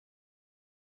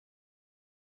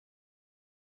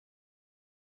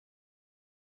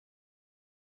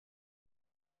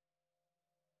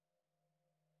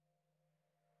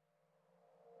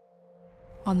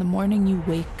On the morning you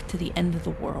wake to the end of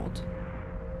the world,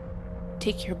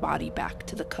 take your body back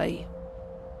to the kai,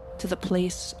 to the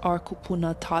place our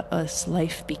kupuna taught us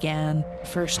life began.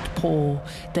 First pole,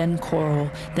 then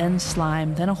coral, then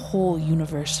slime, then a whole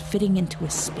universe fitting into a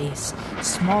space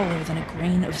smaller than a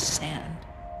grain of sand.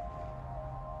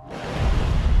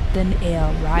 Then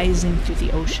air rising through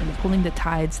the ocean, pulling the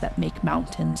tides that make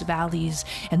mountains, valleys,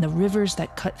 and the rivers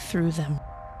that cut through them.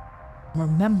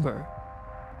 Remember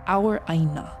our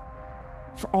Aina,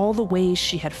 for all the ways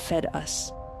she had fed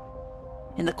us.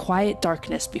 In the quiet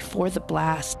darkness before the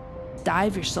blast,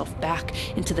 dive yourself back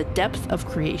into the depth of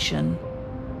creation,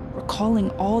 recalling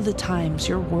all the times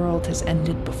your world has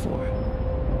ended before.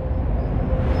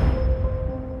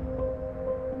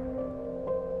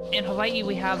 In Hawaii,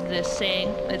 we have this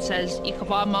saying that says,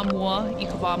 "Ikawa mamua,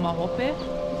 ikawa mahope,"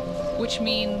 which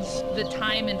means the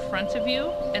time in front of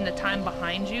you and the time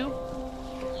behind you.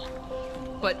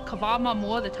 But kawa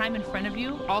mamua, the time in front of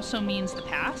you, also means the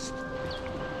past.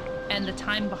 And the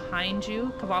time behind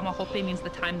you, kawa mahope, means the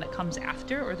time that comes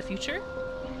after, or the future.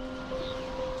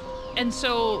 And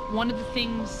so one of the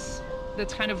things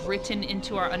that's kind of written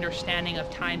into our understanding of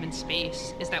time and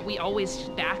space is that we always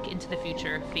back into the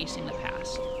future facing the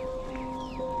past.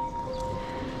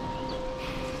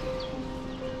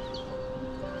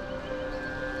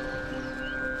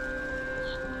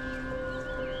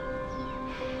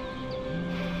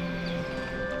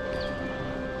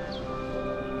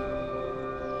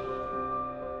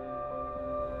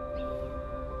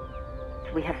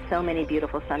 We have so many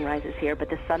beautiful sunrises here, but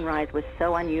the sunrise was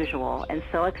so unusual and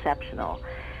so exceptional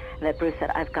that Bruce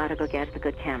said, I've got to go get the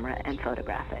good camera and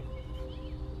photograph it.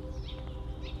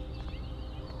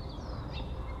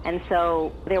 And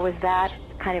so there was that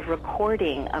kind of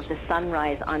recording of the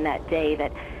sunrise on that day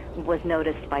that was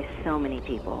noticed by so many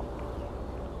people.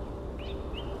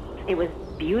 It was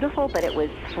beautiful, but it was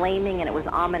flaming and it was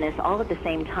ominous all at the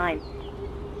same time.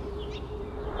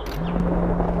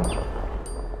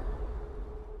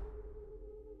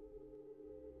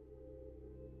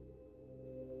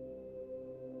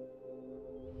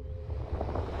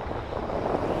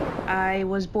 I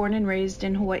was born and raised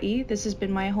in Hawaii. This has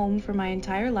been my home for my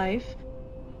entire life.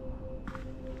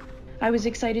 I was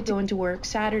excited to go into work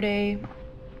Saturday.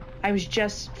 I was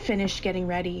just finished getting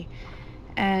ready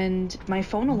and my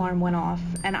phone alarm went off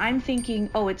and I'm thinking,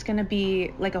 oh, it's gonna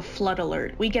be like a flood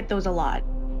alert. We get those a lot.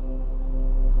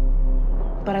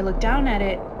 But I looked down at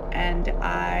it and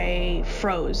I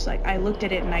froze. Like, I looked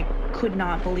at it and I could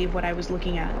not believe what I was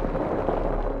looking at.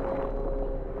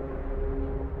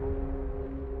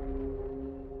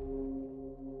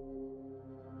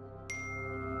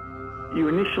 You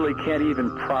initially can't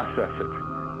even process it.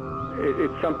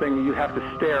 It's something you have to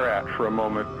stare at for a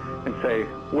moment and say,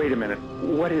 wait a minute,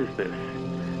 what is this?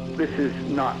 This is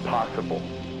not possible.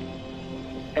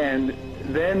 And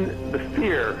then the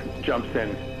fear jumps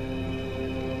in.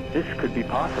 This could be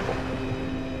possible.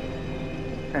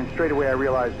 And straight away I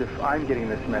realized if I'm getting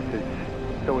this message,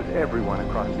 so is everyone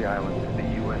across the island. The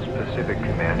U.S. Pacific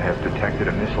Command has detected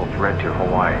a missile threat to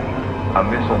Hawaii. A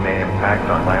missile may impact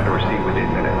on land or sea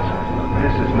within minutes.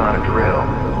 This is not a drill.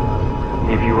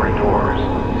 If you are indoors,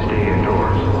 stay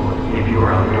indoors. If you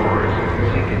are outdoors,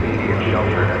 seek immediate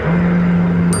shelter.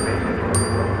 Remain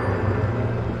indoors.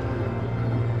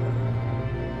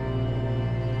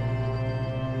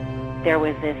 There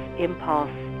was this impulse,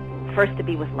 first to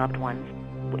be with loved ones.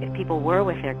 If people were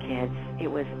with their kids, it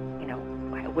was,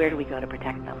 where do we go to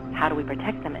protect them? How do we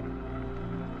protect them? And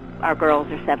our girls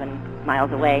are 7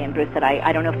 miles away, and Bruce said,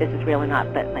 I don't know if this is real or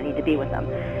not, but I need to be with them.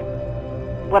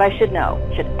 What I should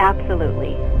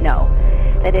absolutely know,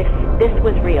 that if this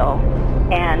was real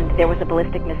and there was a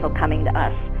ballistic missile coming to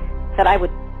us, that I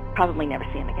would probably never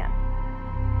see him again.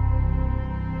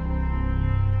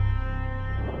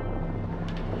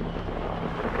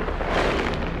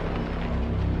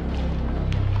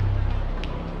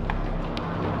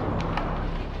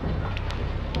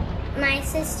 My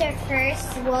sister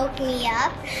first woke me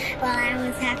up while I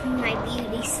was having my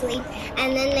beauty sleep,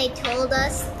 and then they told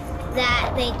us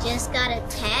that they just got a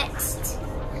text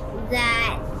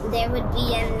that there would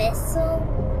be a missile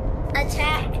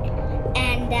attack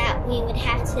and that we would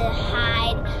have to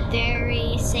hide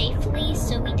very safely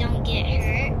so we don't get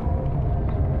hurt.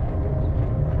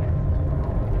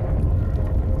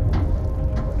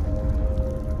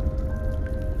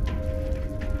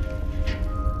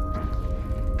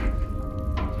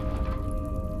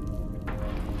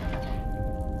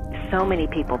 So many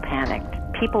people panicked.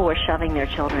 People were shoving their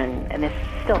children, and this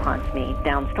still haunts me,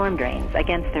 down storm drains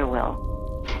against their will.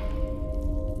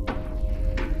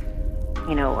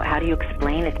 You know, how do you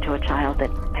explain it to a child that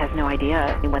has no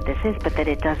idea what this is, but that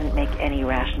it doesn't make any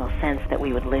rational sense that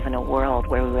we would live in a world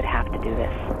where we would have to do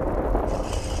this?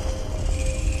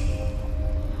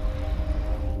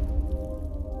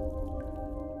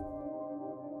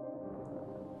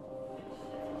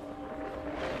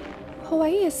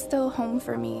 Hawaii is still home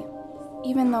for me,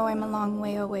 even though I'm a long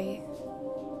way away.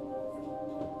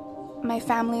 My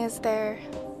family is there.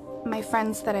 My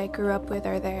friends that I grew up with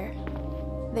are there.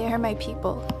 They are my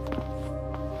people.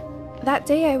 That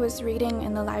day I was reading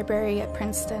in the library at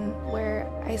Princeton, where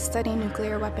I study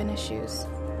nuclear weapon issues.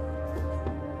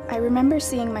 I remember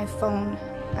seeing my phone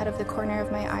out of the corner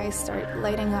of my eye start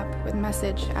lighting up with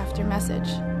message after message.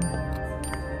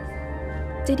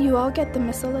 Did you all get the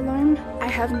missile alarm? I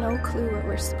have no clue what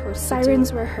we're supposed to do.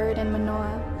 Sirens were heard in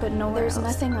Manoa, but nowhere else. There's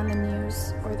nothing on the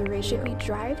news or the radio. Should we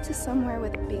drive to somewhere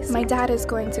with a base? My dad is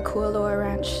going to Kualoa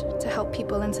Ranch to help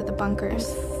people into the bunkers.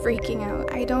 I'm freaking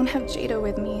out. I don't have Jada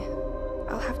with me.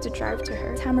 I'll have to drive to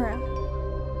her. Tamara,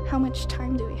 how much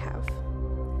time do we have?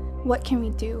 What can we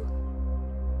do?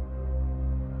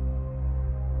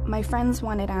 My friends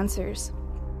wanted answers.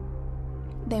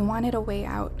 They wanted a way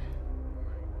out.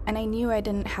 And I knew I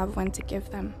didn't have one to give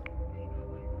them.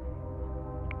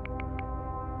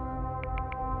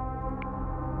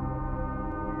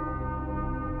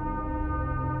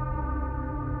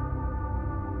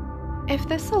 If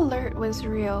this alert was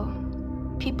real,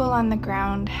 people on the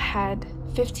ground had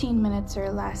 15 minutes or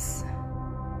less.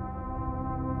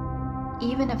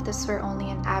 Even if this were only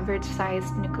an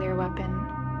average-sized nuclear weapon,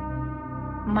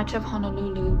 much of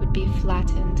Honolulu would be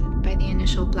flattened by the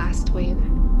initial blast wave.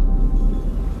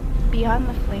 Beyond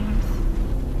the flames,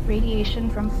 radiation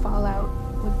from fallout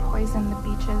would poison the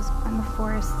beaches and the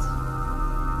forests.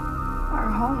 Our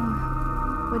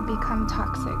home would become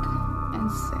toxic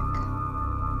and sick.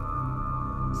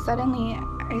 Suddenly,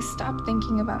 I stopped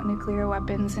thinking about nuclear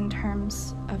weapons in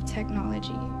terms of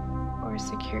technology or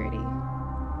security.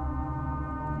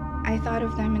 I thought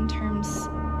of them in terms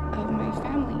of my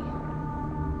family,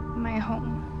 my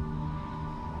home.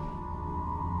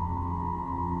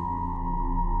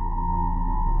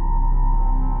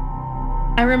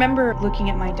 I remember looking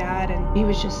at my dad, and he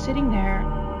was just sitting there,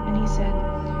 and he said,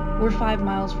 "We're 5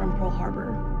 miles from Pearl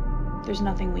Harbor. There's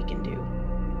nothing we can do."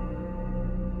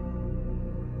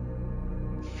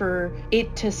 For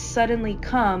it to suddenly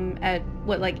come at,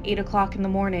 like 8 o'clock in the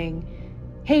morning,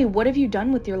 "Hey, what have you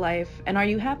done with your life? And are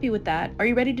you happy with that? Are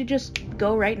you ready to just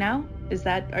go right now?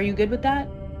 Are you good with that?"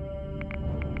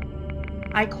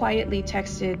 I quietly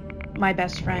texted my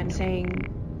best friend saying,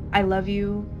 "I love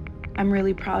you. I'm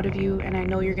really proud of you, and I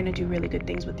know you're going to do really good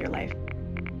things with your life."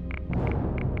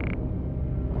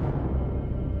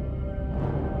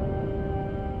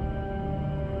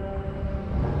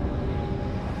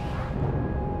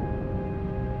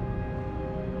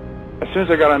 As soon as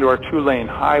I got onto our 2-lane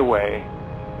highway,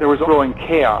 there was growing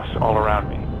chaos all around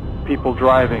me. People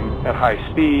driving at high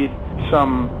speed,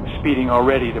 some speeding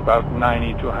already at about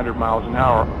 90 to 100 miles an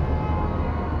hour.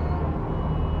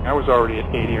 I was already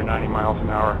at 80 or 90 miles an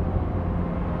hour.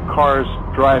 Cars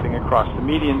driving across the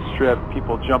median strip,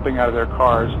 people jumping out of their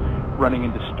cars, running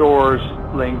into stores,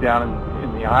 laying down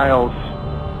in the aisles.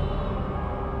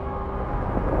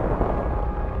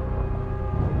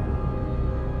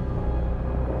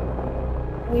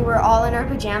 We were all in our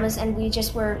pajamas and we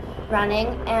just were running,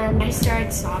 and I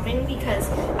started sobbing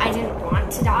because I didn't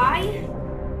want to die.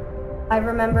 I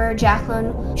remember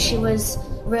Jacqueline, she was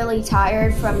really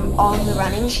tired from all of the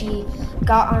running. She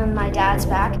got on my dad's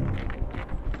back.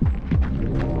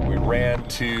 We ran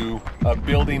to a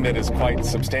building that is quite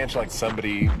substantial, like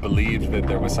somebody believed that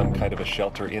there was some kind of a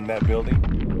shelter in that building.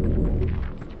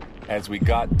 As we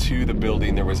got to the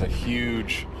building, there was a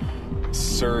huge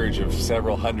surge of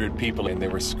several hundred people, and they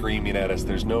were screaming at us,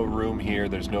 "There's no room here,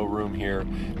 there's no room here,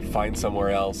 find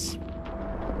somewhere else."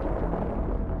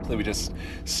 So we just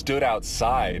stood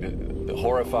outside,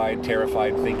 horrified,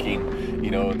 terrified, thinking,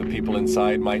 the people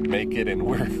inside might make it and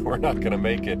we're not going to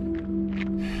make it.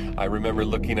 I remember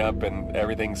looking up and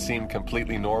everything seemed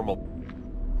completely normal.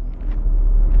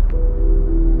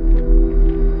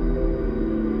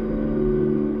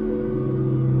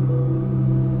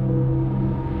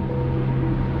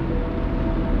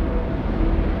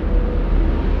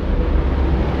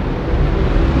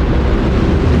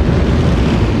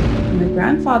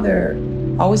 Grandfather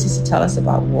always used to tell us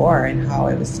about war and how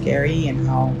it was scary and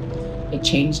how it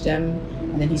changed him.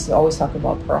 And then he used to always talk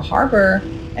about Pearl Harbor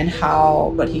and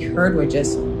how what he heard were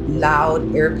just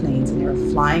loud airplanes, and they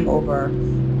were flying over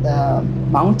the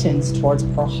mountains towards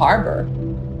Pearl Harbor.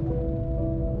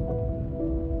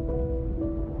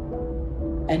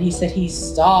 And And he said he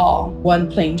saw one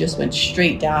plane just went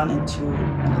straight down into one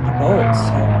of the boats.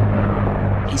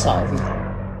 So he saw everything.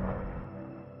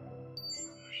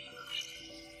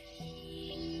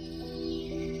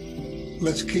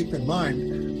 Let's keep in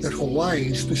mind that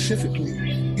Hawaii specifically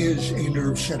is a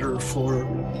nerve center for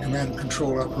command and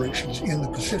control operations in the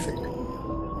Pacific.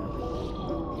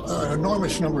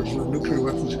 Enormous numbers of nuclear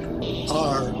weapons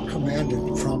are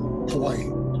commanded from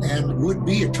Hawaii and would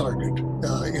be a target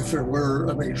if there were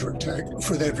a major attack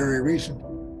for that very reason.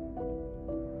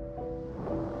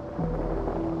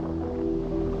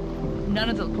 None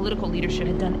of the political leadership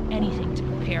had done anything to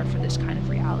prepare for this kind of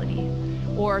reality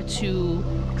or to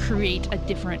create a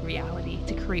different reality,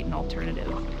 to create an alternative.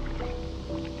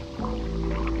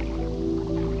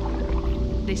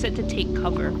 They said to take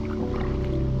cover.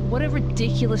 What a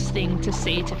ridiculous thing to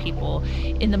say to people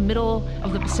in the middle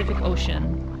of the Pacific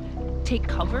Ocean. Take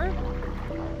cover?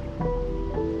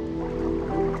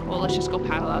 Well, let's just go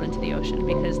paddle out into the ocean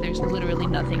because there's literally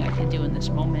nothing I can do in this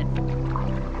moment.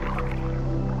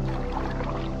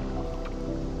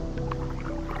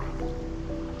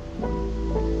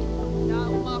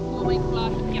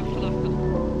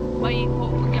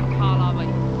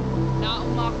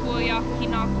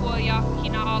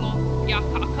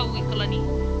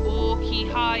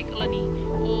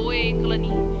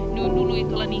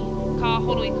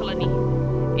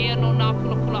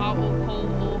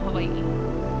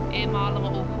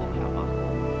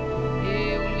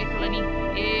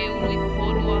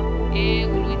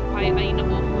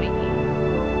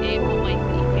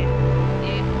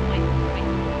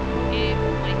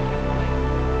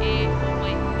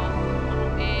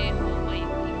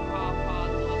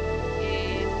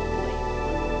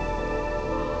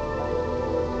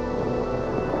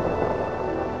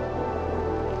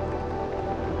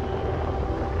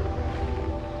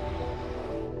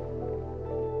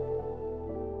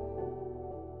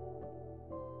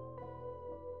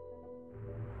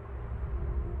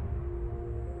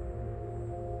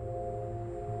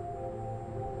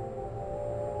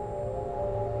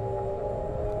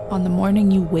 On the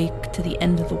morning you wake to the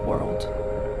end of the world,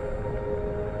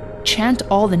 chant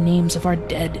all the names of our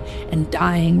dead and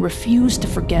dying. Refuse to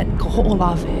forget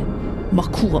Kaho'olawe,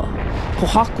 Makua,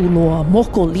 Hohakuloa,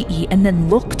 Mokoli'i, and then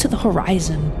look to the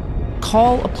horizon.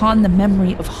 Call upon the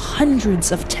memory of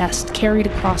hundreds of tests carried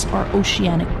across our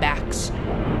oceanic backs.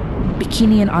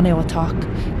 Bikini and Aneotak,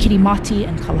 Kirimati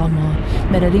and Kalama,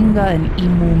 Meraringa and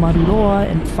Imu,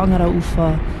 Maruloa and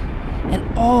Whangaraufa,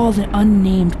 and all the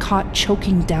unnamed caught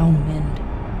choking downwind.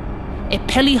 E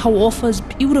Peli Hauofa's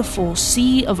beautiful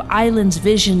sea of islands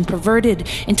vision perverted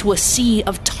into a sea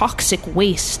of toxic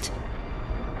waste.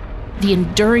 The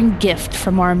enduring gift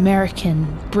from our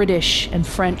American, British, and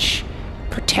French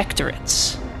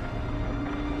protectorates.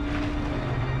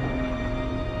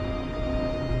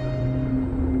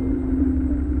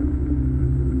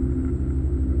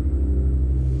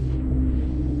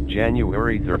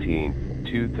 January 13,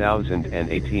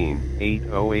 2018,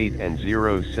 8:08 and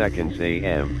 0 seconds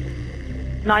a.m.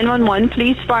 911,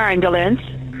 please, fire ambulance.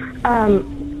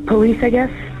 Police, I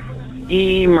guess.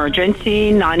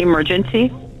 Emergency,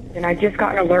 non-emergency. And I just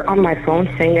got an alert on my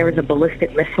phone saying there was a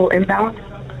ballistic missile inbound.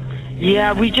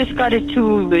 Yeah, we just got it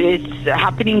too. It's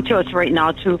happening to us right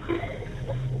now too.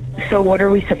 So what are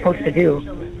we supposed to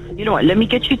do? You know what, let me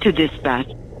get you to dispatch.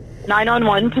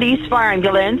 911, please, fire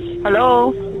ambulance.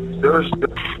 Hello? There's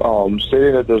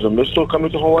stating that there's a missile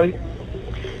coming to Hawaii?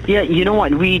 Yeah, you know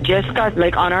what, we just got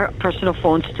like on our personal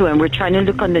phones too, and we're trying to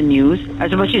look on the news.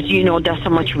 As much as you know, that's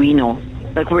how much we know.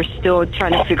 Like, we're still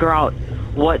trying to figure out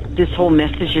what this whole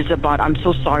message is about. I'm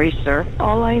so sorry, sir.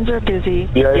 All lines are busy.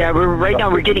 Yeah, right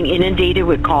now we're getting inundated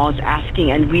with calls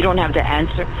asking, and we don't have the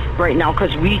answer right now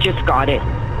because we just got it.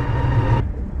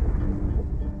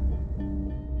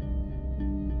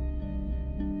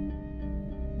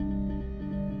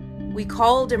 We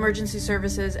called emergency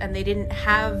services and they didn't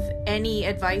have any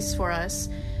advice for us.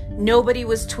 Nobody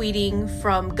was tweeting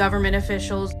from government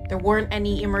officials. There weren't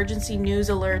any emergency news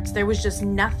alerts. There was just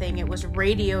nothing. It was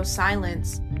radio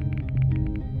silence.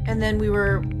 And then we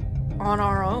were on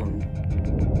our own.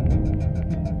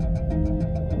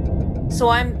 So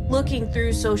I'm looking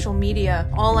through social media.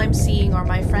 All I'm seeing are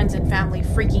my friends and family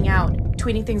freaking out,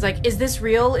 tweeting things like, "Is this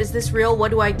real? Is this real?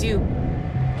 What do I do?"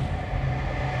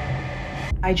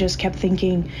 I just kept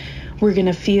thinking, we're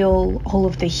gonna feel all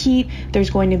of the heat.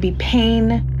 There's going to be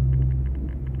pain.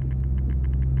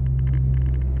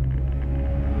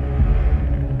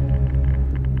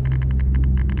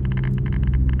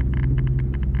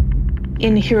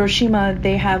 In Hiroshima,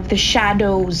 they have the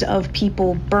shadows of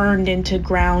people burned into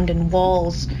ground and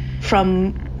walls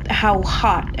from how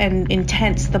hot and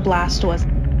intense the blast was.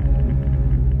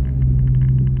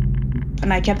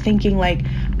 And I kept thinking, like,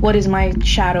 what is my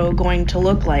shadow going to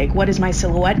look like? What is my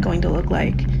silhouette going to look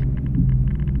like?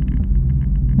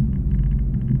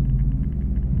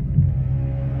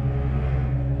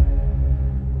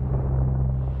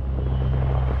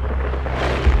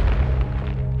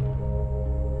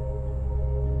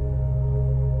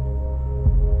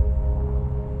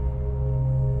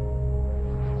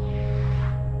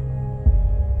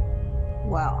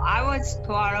 Well, I was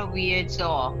 12 years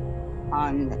old.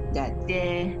 On the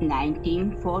day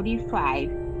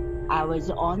 1945, I was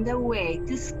on the way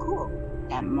to school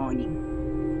that morning.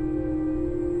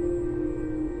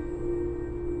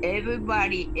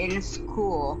 Everybody in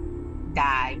school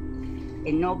died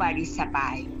and nobody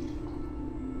survived.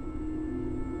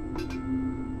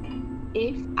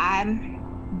 If I'm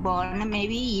born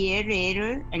maybe a year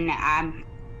later and I'm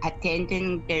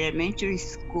attending the elementary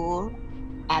school,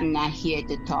 I'm not here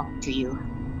to talk to you.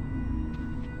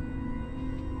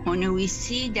 When we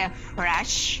see the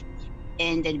flash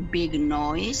and the big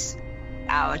noise,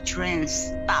 our train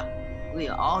stop. We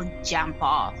all jump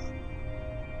off.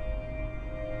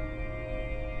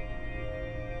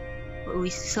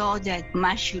 We saw that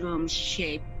mushroom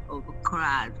shape of a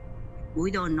cloud.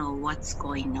 We don't know what's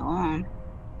going on.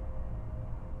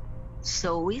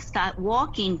 So we start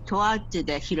walking toward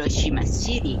the Hiroshima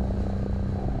city.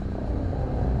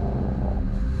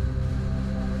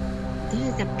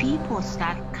 The people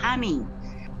start coming.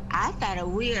 I thought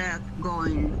we were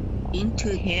going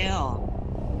into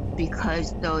hell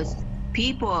because those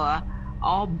people are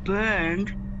all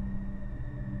burned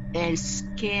and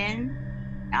skin,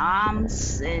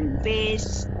 arms and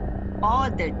face,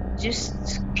 all the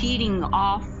just peeling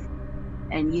off,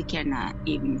 and you cannot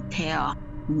even tell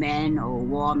man or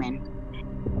woman.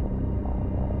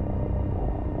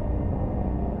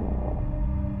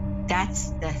 That's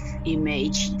the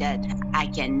image that I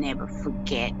can never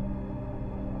forget.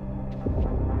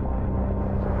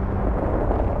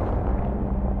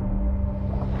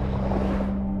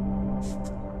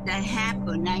 That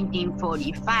happened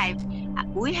 1945.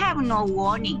 We have no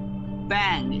warning.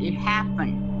 Bang, it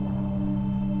happened.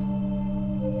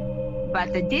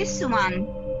 But this one,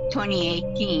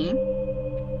 2018,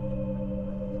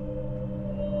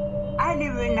 I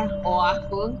live in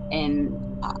Oahu and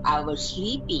I was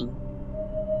sleeping.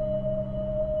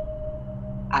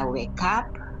 I wake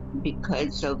up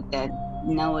because of the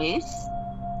noise.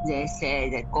 They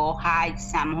said, go hide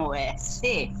somewhere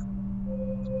safe.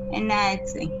 And I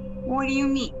think, what do you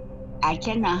mean? I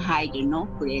cannot hide in no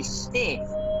place safe.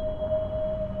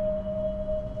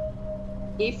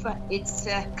 If it's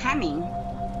coming,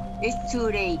 it's too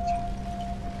late.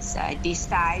 So I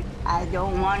decide I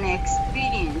don't want to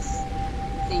experience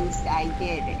things I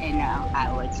did when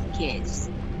I was kids.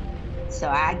 So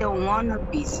I don't want to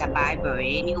be survivor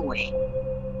anyway.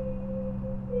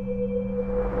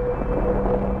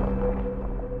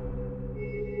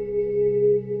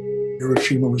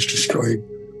 Hiroshima was destroyed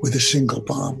with a single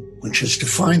bomb, which has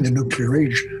defined the nuclear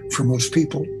age for most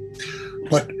people.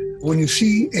 But when you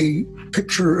see a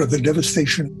picture of the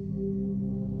devastation,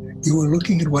 you are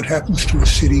looking at what happens to a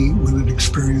city when it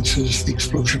experiences the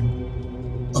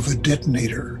explosion of a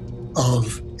detonator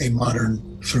of a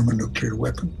modern thermonuclear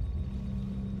weapon.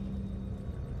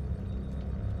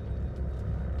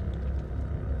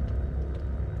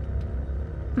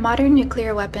 Modern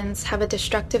nuclear weapons have a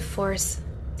destructive force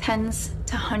tens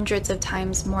to hundreds of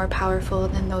times more powerful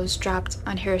than those dropped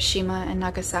on Hiroshima and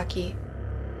Nagasaki.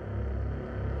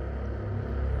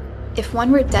 If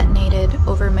one were detonated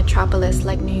over a metropolis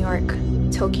like New York,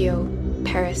 Tokyo,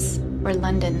 Paris, or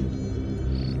London,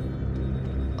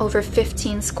 over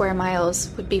 15 square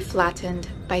miles would be flattened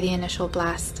by the initial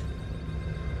blast.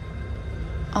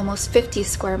 Almost 50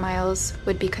 square miles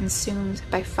would be consumed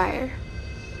by fire.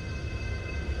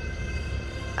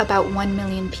 About 1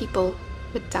 million people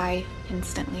would die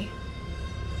instantly.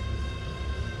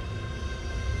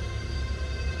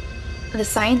 The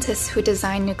scientists who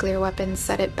designed nuclear weapons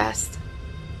said it best,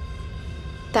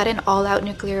 that in all-out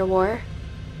nuclear war,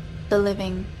 the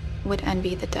living would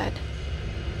envy the dead.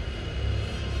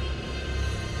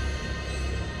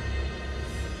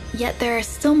 Yet there are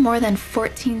still more than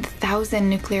 14,000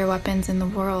 nuclear weapons in the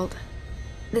world.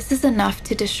 This is enough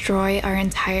to destroy our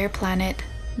entire planet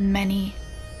many,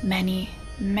 many,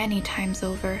 many times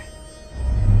over.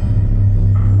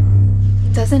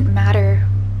 It doesn't matter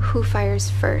who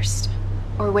fires first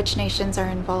or which nations are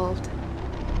involved.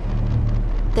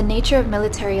 The nature of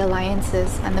military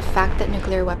alliances and the fact that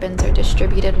nuclear weapons are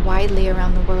distributed widely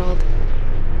around the world,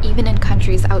 even in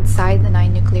countries outside the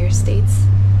 9 nuclear states,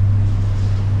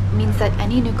 means that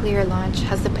any nuclear launch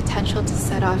has the potential to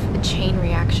set off a chain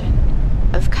reaction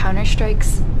of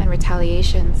counterstrikes and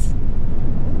retaliations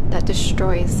that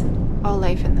destroys all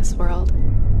life in this world.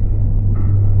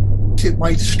 It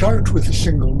might start with a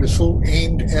single missile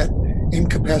aimed at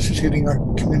incapacitating our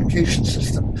communication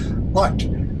system, but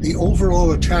the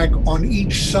overall attack on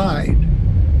each side,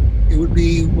 it would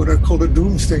be what I call a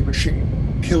doomsday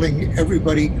machine, killing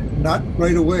everybody not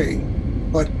right away,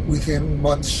 but within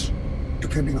months,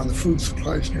 depending on the food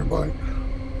supplies nearby,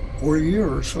 or a year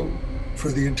or so for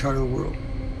the entire world.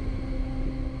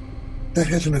 That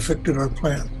hasn't affected our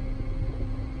plan.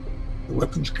 The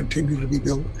weapons continue to be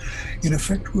built. In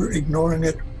effect, we're ignoring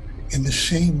it in the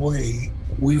same way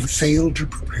we've failed to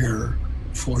prepare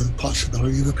for the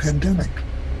possibility of a pandemic.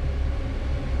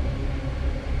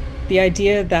 The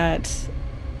idea that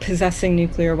possessing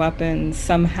nuclear weapons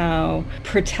somehow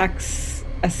protects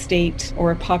a state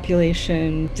or a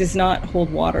population does not hold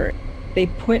water. They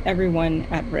put everyone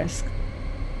at risk.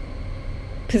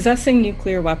 Possessing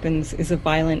nuclear weapons is a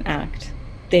violent act.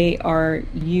 They are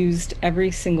used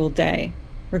every single day,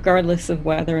 regardless of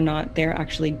whether or not they're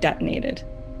actually detonated.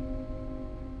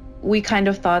 We kind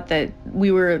of thought that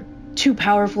we were too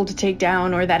powerful to take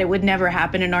down, or that it would never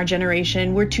happen in our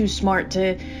generation. We're too smart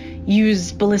to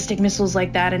use ballistic missiles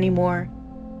like that anymore.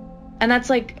 And that's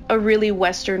like a really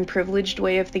Western privileged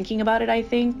way of thinking about it, I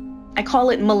think. I call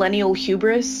it millennial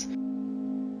hubris.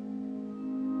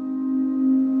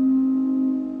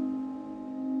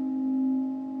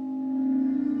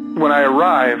 When I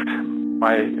arrived,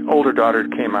 my older daughter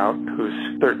came out,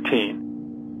 who's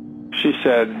 13. She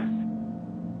said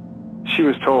she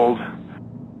was told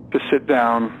to sit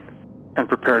down and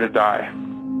prepare to die.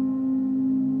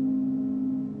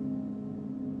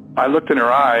 I looked in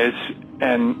her eyes,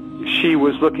 and she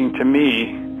was looking to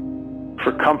me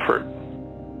for comfort.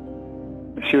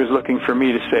 She was looking for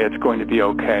me to say it's going to be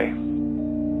okay.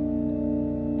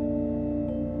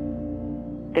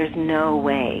 There's no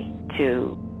way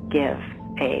to give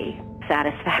a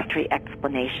satisfactory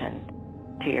explanation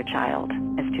to your child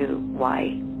as to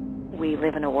why we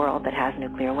live in a world that has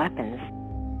nuclear weapons.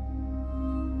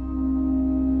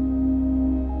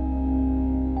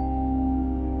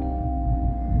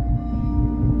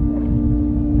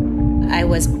 I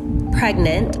was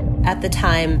pregnant at the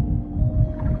time,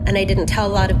 and I didn't tell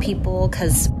a lot of people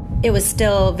because it was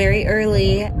still very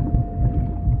early.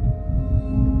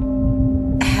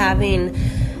 Having,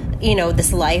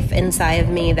 this life inside of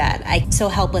me that I'm so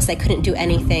helpless I couldn't do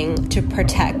anything to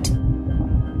protect.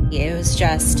 It was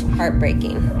just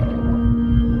heartbreaking.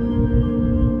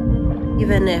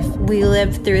 Even if we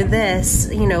live through this,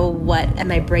 what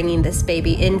am I bringing this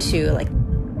baby into?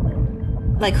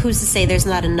 Like who's to say there's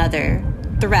not another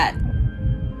threat?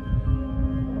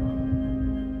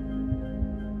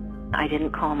 I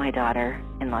didn't call my daughter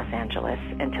in Los Angeles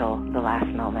until the last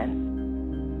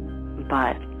moment.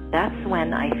 But that's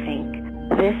when I think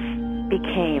this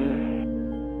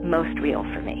became most real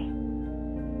for me.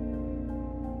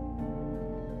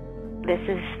 This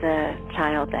is the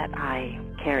child that I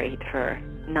carried for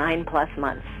 9+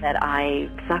 months, that I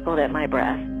suckled at my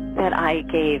breast, that I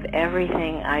gave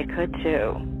everything I could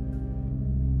to.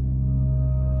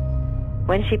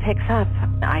 When she picks up,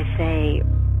 I say,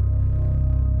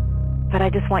 but I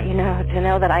just want you to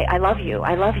know that I love you.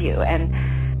 I love you. And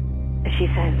she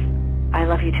says, I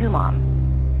love you too, Mom.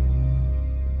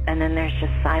 And then there's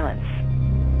just silence.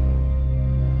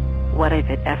 What if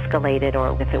it escalated,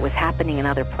 or if it was happening in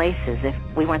other places, if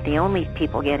we weren't the only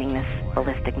people getting this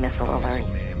ballistic missile alert?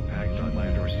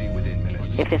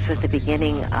 If this was the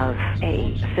beginning of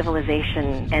a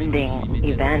civilization-ending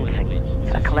event,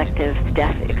 a collective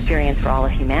death experience for all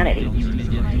of humanity?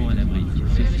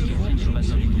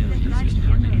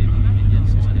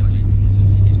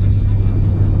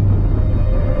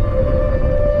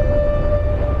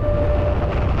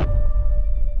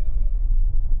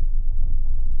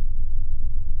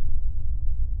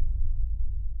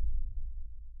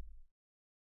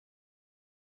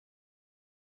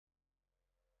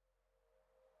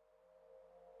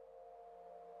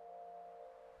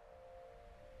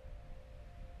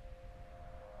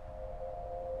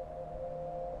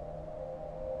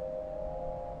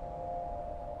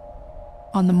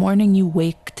 On the morning you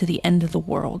wake to the end of the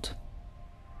world,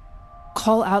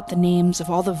 call out the names of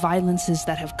all the violences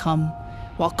that have come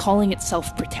while calling it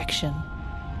self-protection.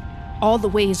 All the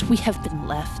ways we have been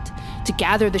left to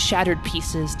gather the shattered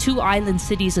pieces, 2 island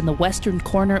cities in the western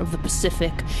corner of the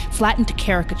Pacific, flattened to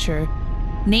caricature,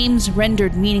 Names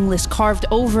rendered meaningless, carved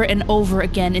over and over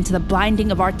again into the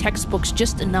binding of our textbooks.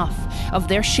 Just enough of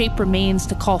their shape remains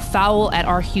to call foul at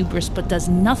our hubris, but does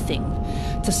nothing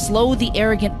to slow the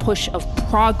arrogant push of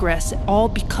progress, all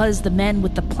because the men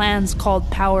with the plans called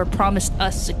power promised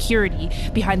us security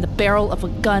behind the barrel of a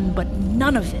gun, but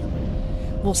none of it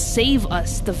will save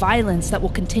us the violence that will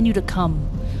continue to come.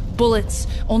 Bullets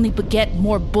only beget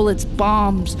more bullets,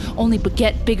 bombs only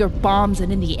beget bigger bombs,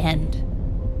 and in the end,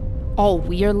 all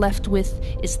we are left with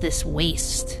is this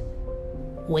waste,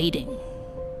 waiting.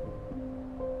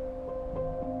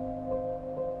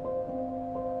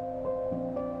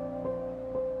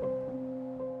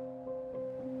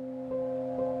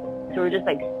 So we're just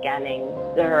like scanning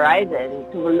the horizon.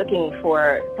 So we're looking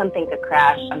for something to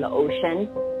crash on the ocean.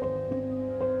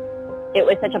 It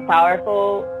was such a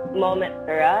powerful moment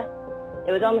for us.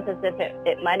 It was almost as if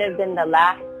it might have been the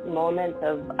last moment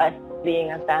of us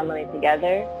being a family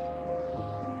together.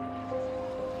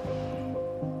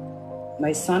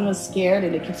 My son was scared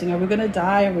and they kept saying, "Are we gonna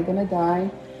die? Are we gonna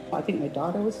die?" I think my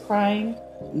daughter was crying.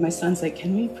 And my son's like,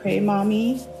 "Can we pray,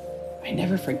 Mommy?" I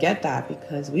never forget that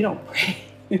because we don't pray.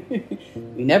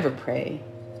 We never pray.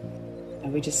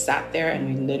 And we just sat there and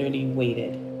we literally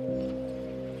waited.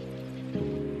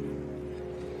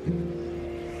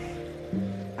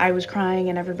 I was crying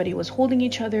and everybody was holding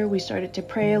each other. We started to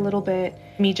pray a little bit.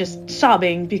 Me just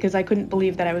sobbing because I couldn't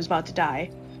believe that I was about to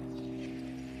die.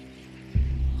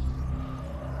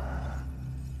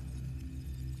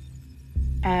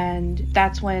 And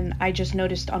that's when I just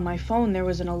noticed on my phone there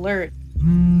was an alert.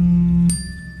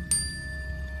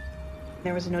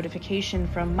 There was a notification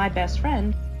from my best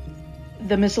friend.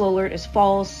 The missile alert is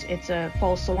false. It's a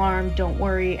false alarm. Don't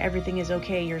worry. Everything is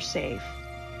okay. You're safe.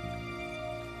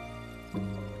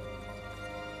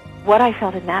 What I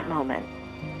felt in that moment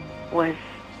was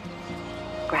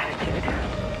gratitude.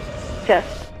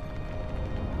 Just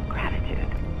gratitude.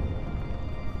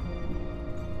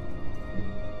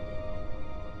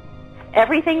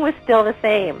 Everything was still the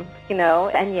same,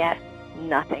 and yet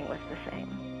nothing was the same.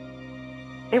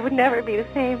 It would never be the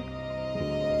same.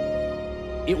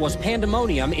 It was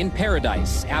pandemonium in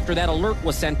paradise after that alert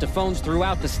was sent to phones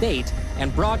throughout the state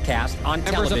and broadcast on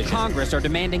television. Members of Congress are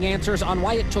demanding answers on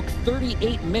why it took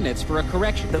 38 minutes for a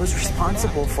correction. Those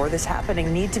responsible for this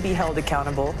happening need to be held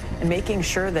accountable and making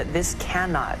sure that this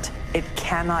cannot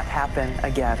happen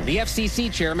again. The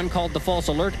FCC chairman called the false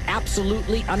alert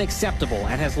absolutely unacceptable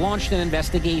and has launched an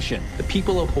investigation. The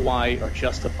people of Hawaii are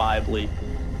justifiably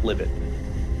livid.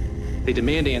 They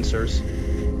demand answers,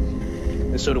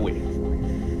 and so do we.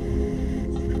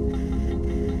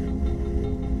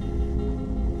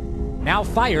 Now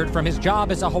fired from his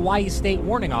job as a Hawaii State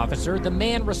Warning Officer, the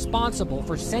man responsible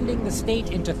for sending the state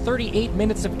into 38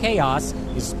 minutes of chaos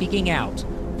is speaking out.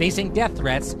 Facing death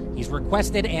threats, he's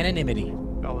requested anonymity.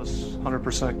 I was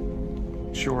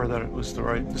 100% sure that it was the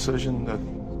right decision, that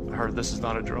I heard this is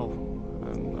not a drill,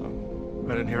 and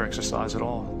I didn't hear exercise at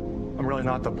all. I'm really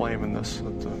not to blame in this.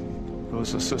 It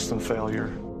was a system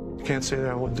failure. I can't say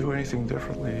that I would do anything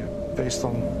differently based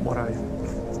on what I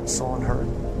saw and heard.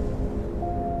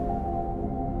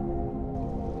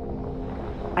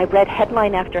 I read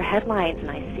headline after headline, and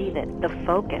I see that the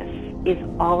focus is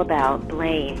all about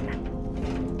blame.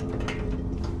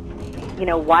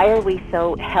 Why are we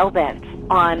so hell-bent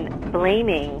on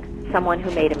blaming someone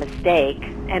who made a mistake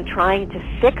and trying to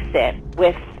fix it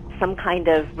with some kind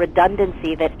of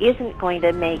redundancy that isn't going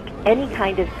to make any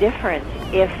kind of difference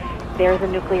if there's a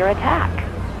nuclear attack?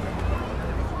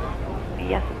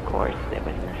 Yes, of course, there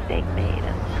was a mistake made,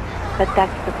 but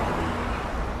that's the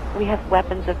point. We have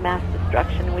weapons of mass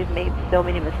destruction. We've made so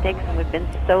many mistakes, and we've been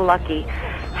so lucky.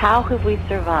 How have we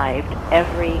survived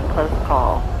every close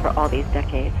call for all these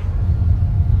decades?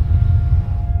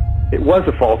 It was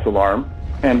a false alarm,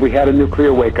 and we had a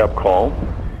nuclear wake-up call,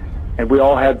 and we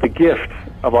all had the gift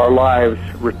of our lives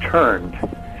returned.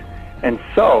 And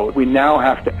so we now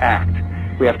have to act.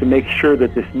 We have to make sure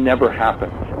that this never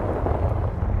happens.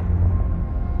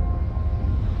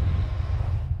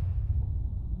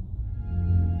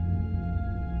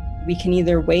 We can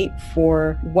either wait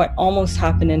for what almost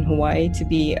happened in Hawaii to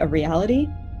be a reality,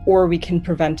 or we can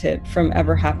prevent it from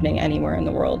ever happening anywhere in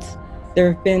the world.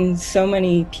 There have been so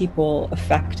many people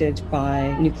affected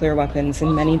by nuclear weapons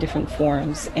in many different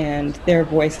forms, and their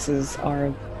voices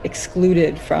are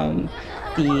excluded from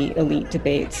the elite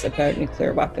debates about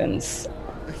nuclear weapons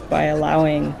by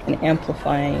allowing and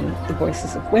amplifying the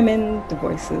voices of women, the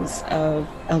voices of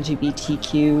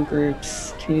LGBTQ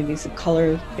groups, communities of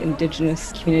color,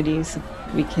 indigenous communities.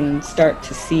 We can start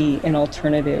to see an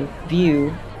alternative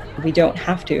view. We don't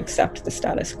have to accept the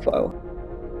status quo.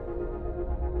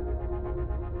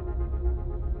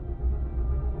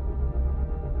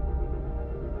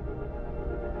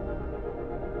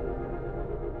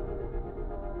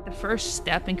 The first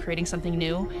step in creating something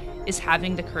new is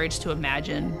having the courage to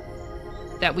imagine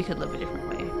that we could live a different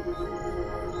way.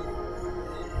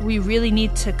 We really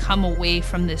need to come away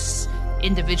from this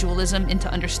individualism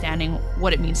into understanding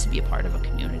what it means to be a part of a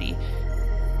community.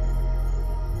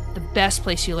 The best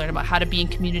place you learn about how to be in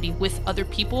community with other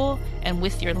people and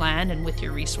with your land and with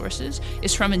your resources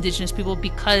is from Indigenous people,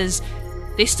 because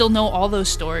they still know all those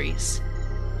stories.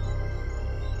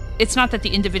 It's not that the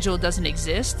individual doesn't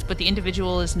exist, but the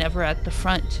individual is never at the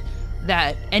front.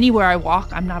 That anywhere I walk,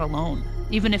 I'm not alone.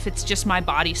 Even if it's just my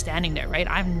body standing there, right?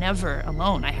 I'm never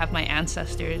alone. I have my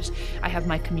ancestors, I have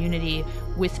my community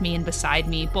with me and beside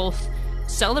me, both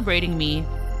celebrating me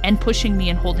and pushing me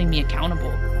and holding me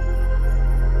accountable.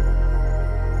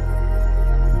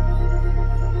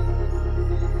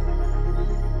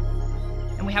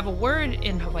 And we have a word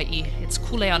in Hawaii, it's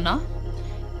kuleana,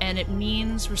 and it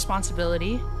means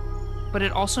responsibility, but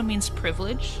it also means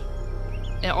privilege.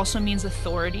 It also means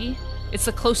authority. It's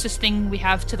the closest thing we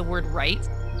have to the word right.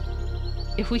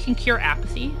 If we can cure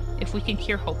apathy, if we can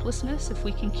cure hopelessness, if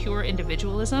we can cure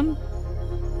individualism,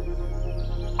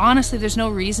 honestly, there's no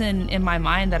reason in my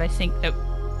mind that I think that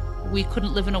we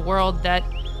couldn't live in a world that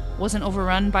wasn't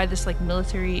overrun by this like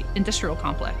military industrial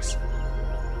complex.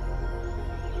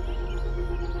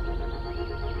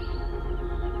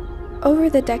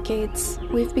 Over the decades,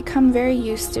 we've become very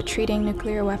used to treating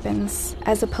nuclear weapons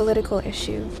as a political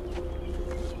issue,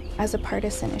 as a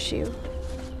partisan issue,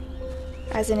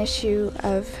 as an issue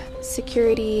of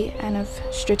security and of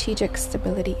strategic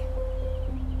stability.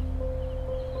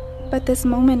 But this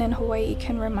moment in Hawaii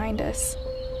can remind us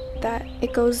that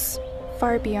it goes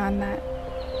far beyond that.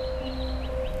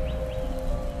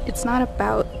 It's not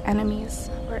about enemies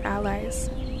or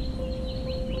allies.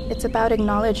 It's about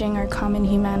acknowledging our common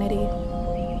humanity.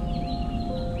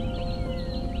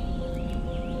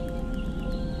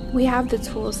 We have the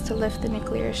tools to lift the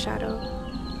nuclear shadow.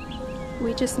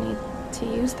 We just need to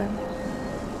use them.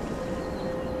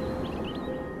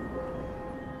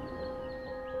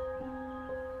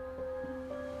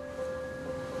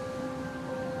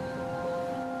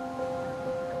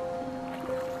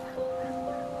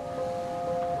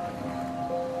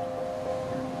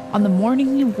 On the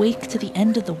morning you wake to the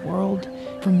end of the world,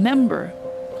 remember,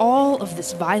 all of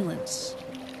this violence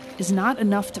is not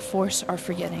enough to force our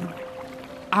forgetting.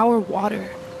 Our water,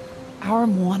 our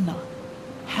moana,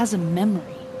 has a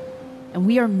memory, and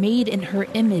we are made in her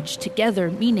image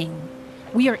together, meaning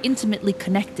we are intimately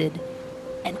connected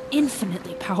and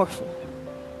infinitely powerful.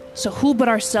 So who but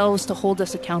ourselves to hold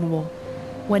us accountable,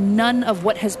 when none of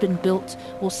what has been built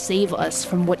will save us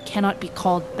from what cannot be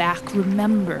called back?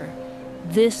 Remember,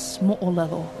 this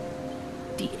mo'olelo,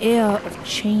 the air of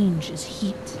change is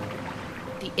heat.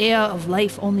 The air of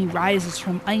life only rises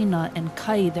from aina and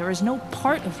kai. There is no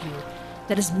part of you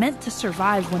that is meant to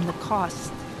survive when the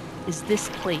cost is this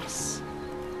place.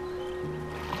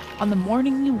 On the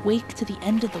morning you wake to the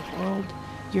end of the world,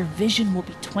 your vision will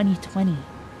be 2020,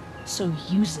 so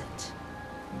use it.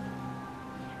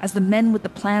 As the men with the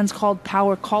plans called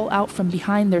power call out from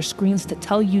behind their screens to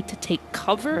tell you to take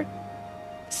cover,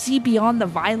 see beyond the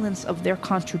violence of their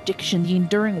contradiction, the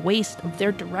enduring waste of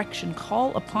their direction.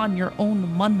 Call upon your own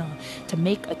mana to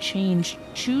make a change.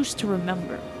 Choose to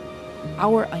remember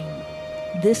our aina,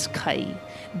 this kai,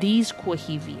 these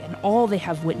kuahivi, and all they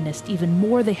have witnessed, even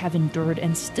more they have endured,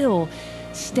 and still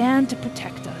stand to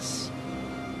protect us.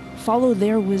 Follow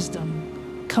their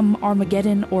wisdom. Come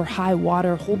Armageddon or high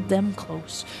water, hold them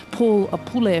close. Pull a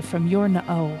pule from your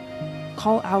na'au.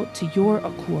 Call out to your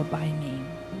akua by name.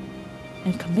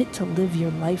 And commit to live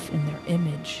your life in their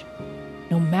image,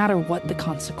 no matter what the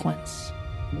consequence.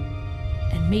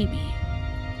 And maybe,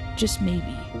 just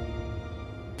maybe,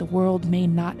 the world may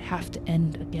not have to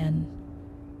end again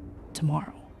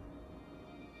tomorrow.